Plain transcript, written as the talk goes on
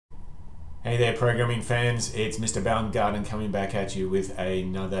Hey there programming fans, it's Mr. Baumgarten coming back at you with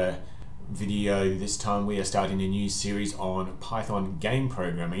another video. This time we are starting a new series on Python game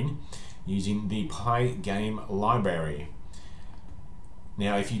programming using the Pygame library.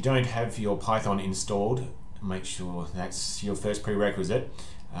 Now if you don't have your Python installed, make sure that's your first prerequisite.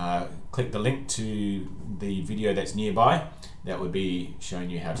 Click the link to the video that's nearby. That would be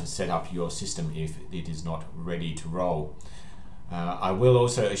showing you how to set up your system if it is not ready to roll. I will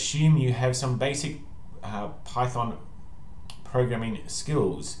also assume you have some basic Python programming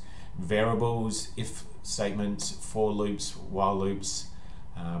skills, variables, if statements, for loops, while loops,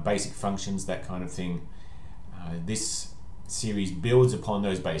 basic functions, that kind of thing. This series builds upon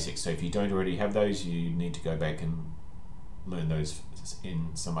those basics, so if you don't already have those, you need to go back and learn those in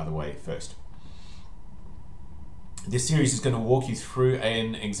some other way first. This series is going to walk you through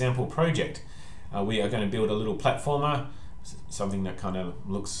an example project. We are going to build a little platformer, something that kind of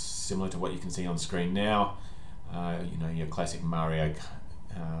looks similar to what you can see on screen now. You know, your classic Mario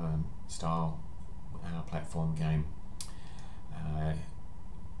style platform game.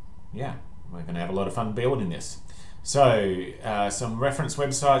 Yeah, we're going to have a lot of fun building this. So some reference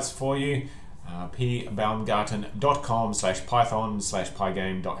websites for you.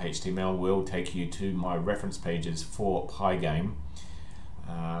 pbaumgarten.com/python/pygame.html will take you to my reference pages for Pygame,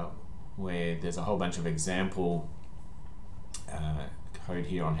 where there's a whole bunch of example code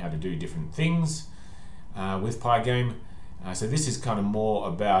here on how to do different things with Pygame. So this is kind of more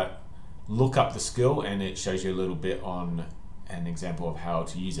about look up the skill, and it shows you a little bit on an example of how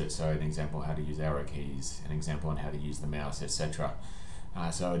to use it. So an example how to use arrow keys, an example on how to use the mouse, etc.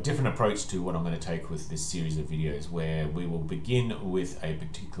 So a different approach to what I'm going to take with this series of videos, where we will begin with a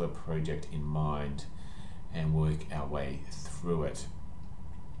particular project in mind and work our way through it.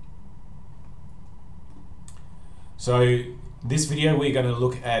 So this video we're going to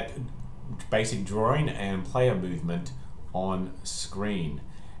look at basic drawing and player movement on screen.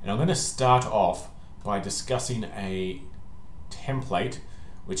 And I'm going to start off by discussing a template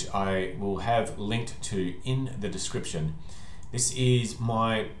which I will have linked to in the description. This is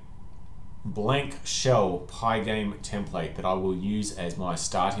my blank shell Pygame template that I will use as my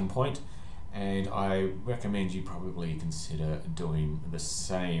starting point, and I recommend you probably consider doing the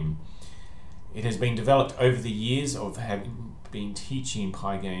same. It has been developed over the years of having been teaching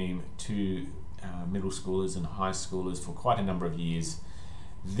Pygame to middle schoolers and high schoolers for quite a number of years.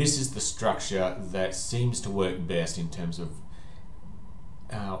 This is the structure that seems to work best in terms of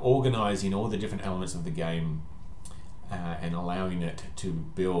organizing all the different elements of the game and allowing it to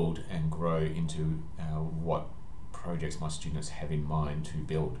build and grow into what projects my students have in mind to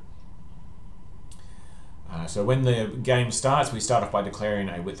build. So when the game starts, we start off by declaring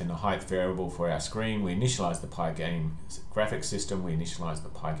a width and a height variable for our screen. We initialize the Pygame graphics system. We initialize the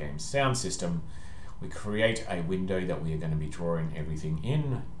Pygame sound system. We create a window that we are going to be drawing everything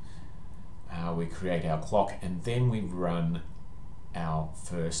in. We create our clock, and then we run our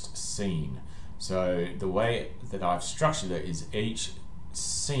first scene. So the way that I've structured it is each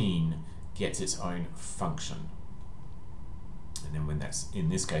scene gets its own function. And then when that's, in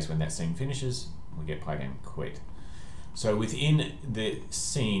this case, when that scene finishes, we get Pygame quit. So within the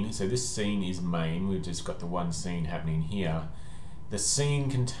scene, so this scene is main, we've just got the one scene happening here. The scene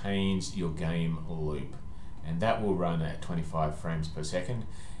contains your game loop, and that will run at 25 frames per second.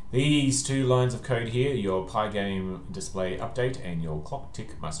 These two lines of code here, your Pygame display update and your clock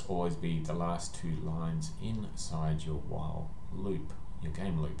tick, must always be the last two lines inside your while loop, your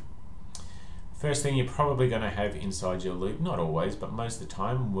game loop. First thing you're probably going to have inside your loop, not always, but most of the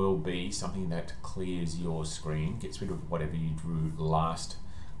time, will be something that clears your screen, gets rid of whatever you drew last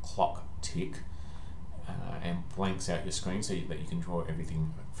clock tick, and blanks out your screen so that you can draw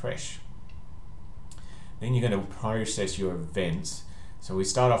everything fresh. Then you're going to process your events. So we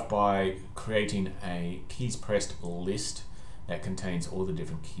start off by creating a keys pressed list that contains all the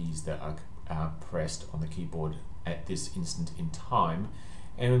different keys that are pressed on the keyboard at this instant in time.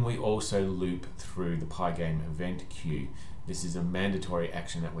 And we also loop through the Pygame event queue. This is a mandatory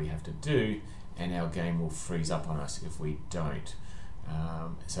action that we have to do, and our game will freeze up on us if we don't.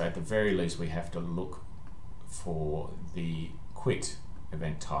 So at the very least, we have to look for the quit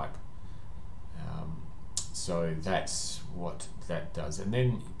event type. So that's what that does. And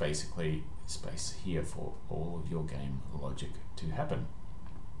then basically space here for all of your game logic to happen.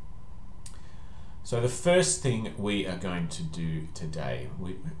 So the first thing we are going to do today,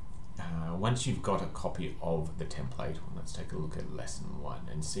 once you've got a copy of the template, let's take a look at lesson 1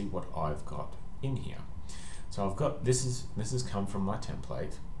 and see what I've got in here. So I've got, this has come from my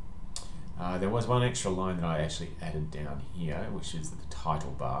template. There was one extra line that I actually added down here, which is the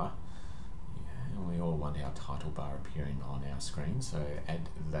title bar. and we all want our title bar appearing on our screen, so add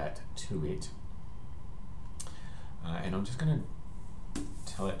that to it. And I'm just going to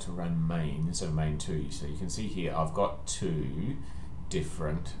tell it to run main instead of main 2. So you can see here I've got 2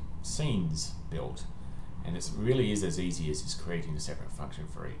 different scenes built, and it really is as easy as just creating a separate function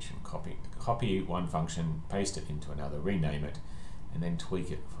for each, and copy one function, paste it into another, rename it, and then tweak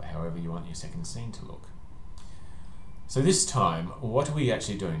it for however you want your second scene to look. So this time, what are we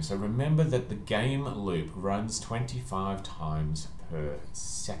actually doing? So remember that the game loop runs 25 times per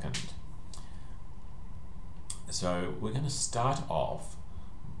second. So we're going to start off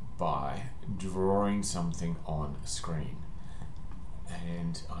by drawing something on screen.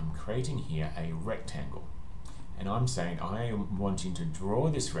 And I'm creating here a rectangle. And I'm saying I am wanting to draw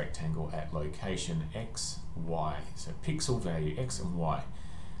this rectangle at location X, Y. So pixel value X and Y.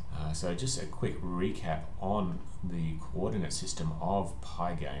 So just a quick recap on the coordinate system of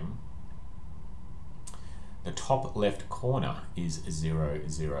Pygame. The top left corner is 0,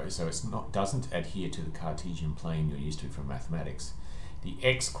 0, so it's doesn't adhere to the Cartesian plane you're used to from mathematics. The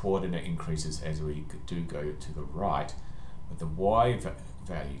X coordinate increases as we do go to the right, but the Y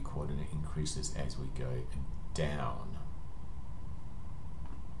value coordinate increases as we go down.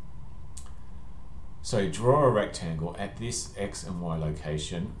 So draw a rectangle at this X and Y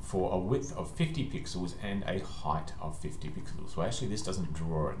location for a width of 50 pixels and a height of 50 pixels. Well, actually this doesn't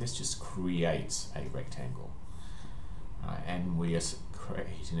draw it, this just creates a rectangle. And we are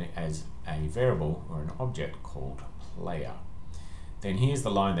creating it as a variable or an object called player. Then here's the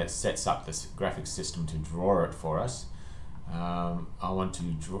line that sets up this graphics system to draw it for us. I want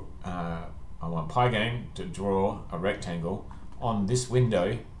Pygame to draw a rectangle on this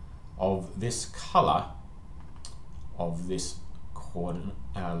window of this color of this coordinate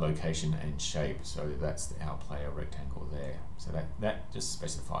location and shape. So that's our player rectangle there. So that just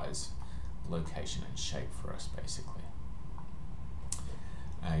specifies location and shape for us basically.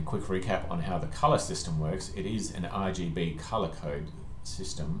 A quick recap on how the color system works. It is an RGB color code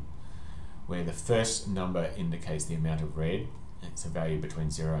system where the first number indicates the amount of red. It's a value between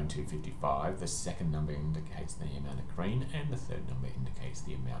 0 and 255. The second number indicates the amount of green, and the third number indicates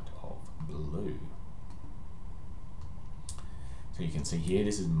the amount of blue. So you can see here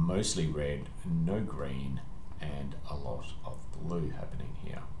this is mostly red, no green, and a lot of blue happening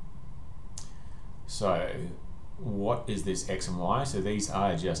here. So what is this X and Y? So these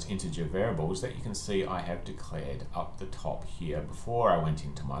are just integer variables that you can see I have declared up the top here. Before I went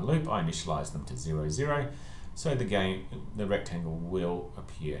into my loop, I initialized them to 0, 0. So the rectangle will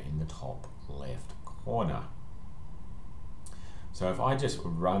appear in the top left corner. So if I just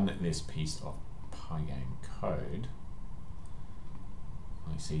run this piece of Pygame code,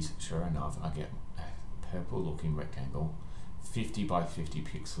 I see, sure enough, I get a purple looking rectangle, 50 by 50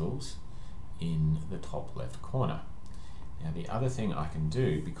 pixels in the top left corner. Now the other thing I can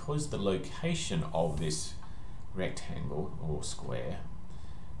do, because the location of this rectangle or square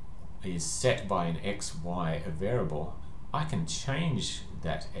is set by an X, Y variable, I can change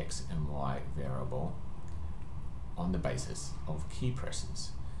that X and Y variable on the basis of key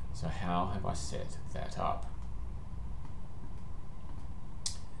presses. So how have I set that up?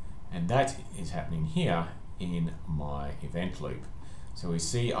 And that is happening here in my event loop. So we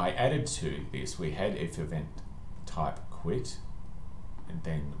see I added to this, we had if event type quit, and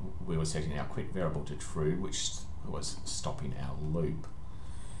then we were setting our quit variable to true, which was stopping our loop.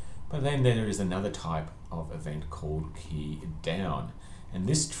 But then there is another type of event called key down, and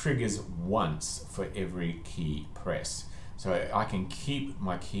this triggers once for every key press. So I can keep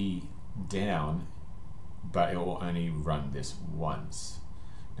my key down, but it will only run this once,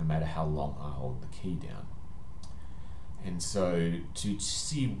 no matter how long I hold the key down. And so to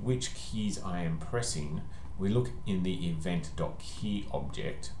see which keys I am pressing, we look in the event.key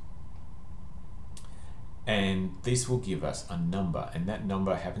object, and this will give us a number, and that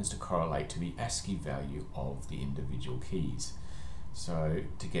number happens to correlate to the ASCII value of the individual keys. So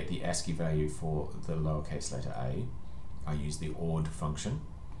to get the ASCII value for the lowercase letter a, I use the ORD function,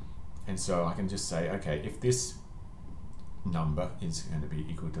 and so I can just say, okay, if this number is going to be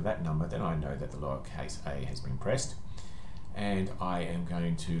equal to that number, then I know that the lowercase a has been pressed. And I am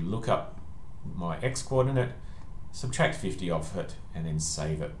going to look up my X coordinate, subtract 50 off it, and then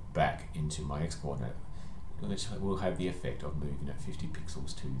save it back into my X coordinate, which will have the effect of moving it 50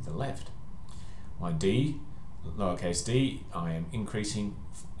 pixels to the left. My D, lowercase d, I am increasing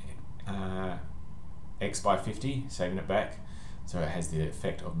X by 50, saving it back, so it has the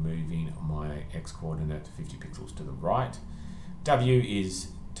effect of moving my X coordinate 50 pixels to the right. W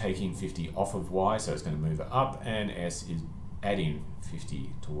is taking 50 off of Y, so it's going to move it up, and S is adding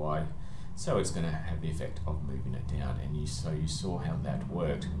 50 to Y, So it's going to have the effect of moving it down, and so you saw how that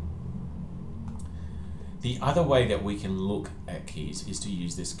worked. The other way that we can look at keys is to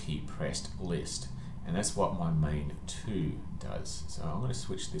use this key pressed list, and that's what my main 2 does. So I'm going to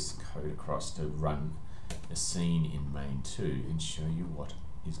switch this code across to run the scene in main 2 and show you what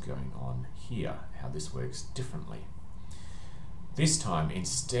is going on here, how this works differently. This time,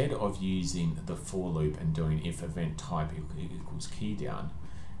 instead of using the for loop and doing if event type equals key down,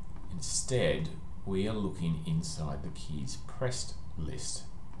 instead we are looking inside the keys pressed list,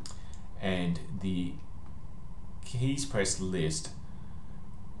 and the keys pressed list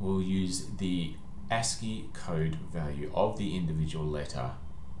will use the ASCII code value of the individual letter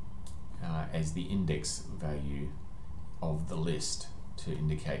as the index value of the list to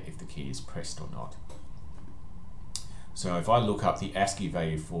indicate if the key is pressed or not. So if I look up the ASCII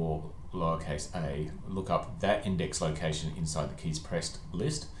value for lowercase a, look up that index location inside the keys pressed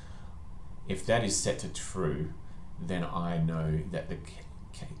list, if that is set to true, then I know that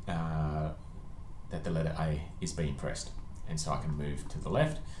the letter A is being pressed, and so I can move to the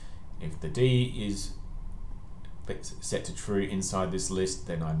left. If the D is set to true inside this list,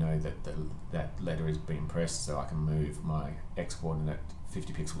 then I know that that letter is being pressed, so I can move my X coordinate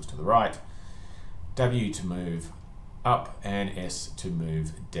 50 pixels to the right, W to move up, and S to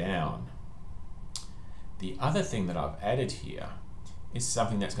move down. The other thing that I've added here is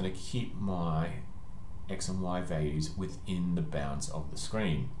something that's going to keep my X and Y values within the bounds of the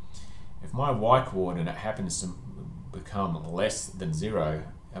screen. If my Y coordinate happens to become less than 0,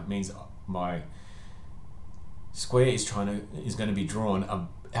 it means my square is going to be drawn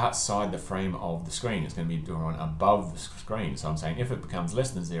outside the frame of the screen. It's going to be drawn above the screen. So I'm saying if it becomes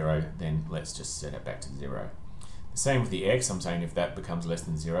less than 0, then let's just set it back to 0. The same with the X. I'm saying if that becomes less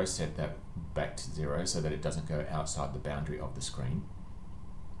than 0, set that back to 0 so that it doesn't go outside the boundary of the screen.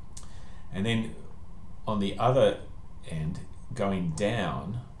 And then on the other end, going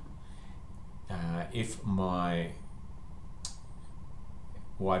down, if my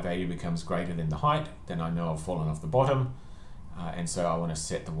Y value becomes greater than the height, then I know I've fallen off the bottom, and so I want to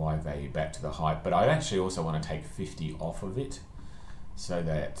set the Y value back to the height. But I actually also want to take 50 off of it, so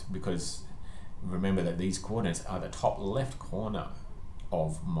that, because remember that these coordinates are the top left corner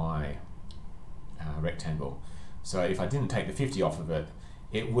of my rectangle. So if I didn't take the 50 off of it,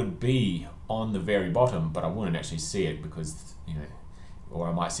 it would be on the very bottom, but I wouldn't actually see it because, or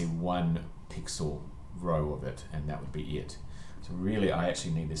I might see 1 pixel row of it, and that would be it. So really I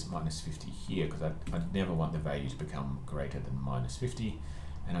actually need this minus 50 here, because I never want the value to become greater than minus 50,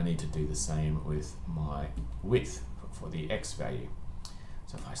 and I need to do the same with my width for the X value.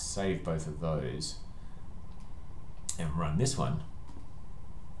 So if I save both of those and run this one,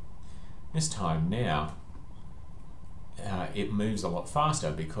 this time now it moves a lot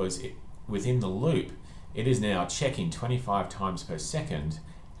faster, because within the loop it is now checking 25 times per second,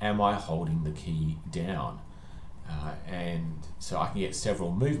 am I holding the key down? And so I can get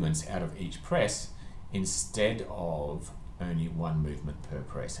several movements out of each press instead of only 1 movement per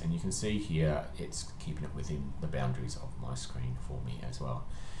press. And you can see here it's keeping it within the boundaries of my screen for me as well.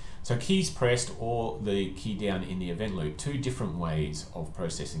 So keys pressed or the key down in the event loop, 2 different ways of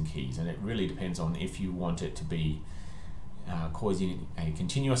processing keys, and it really depends on if you want it to be causing a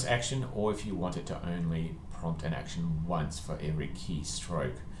continuous action, or if you want it to only prompt an action once for every key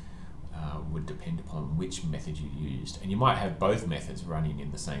stroke. Would depend upon which method you used, and you might have both methods running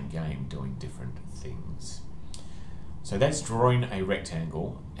in the same game doing different things. So that's drawing a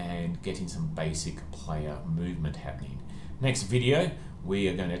rectangle and getting some basic player movement happening. Next video we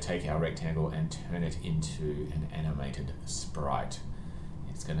are going to take our rectangle and turn it into an animated sprite.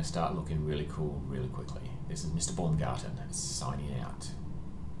 It's going to start looking really cool really quickly. This is Mr. Baumgarten signing out.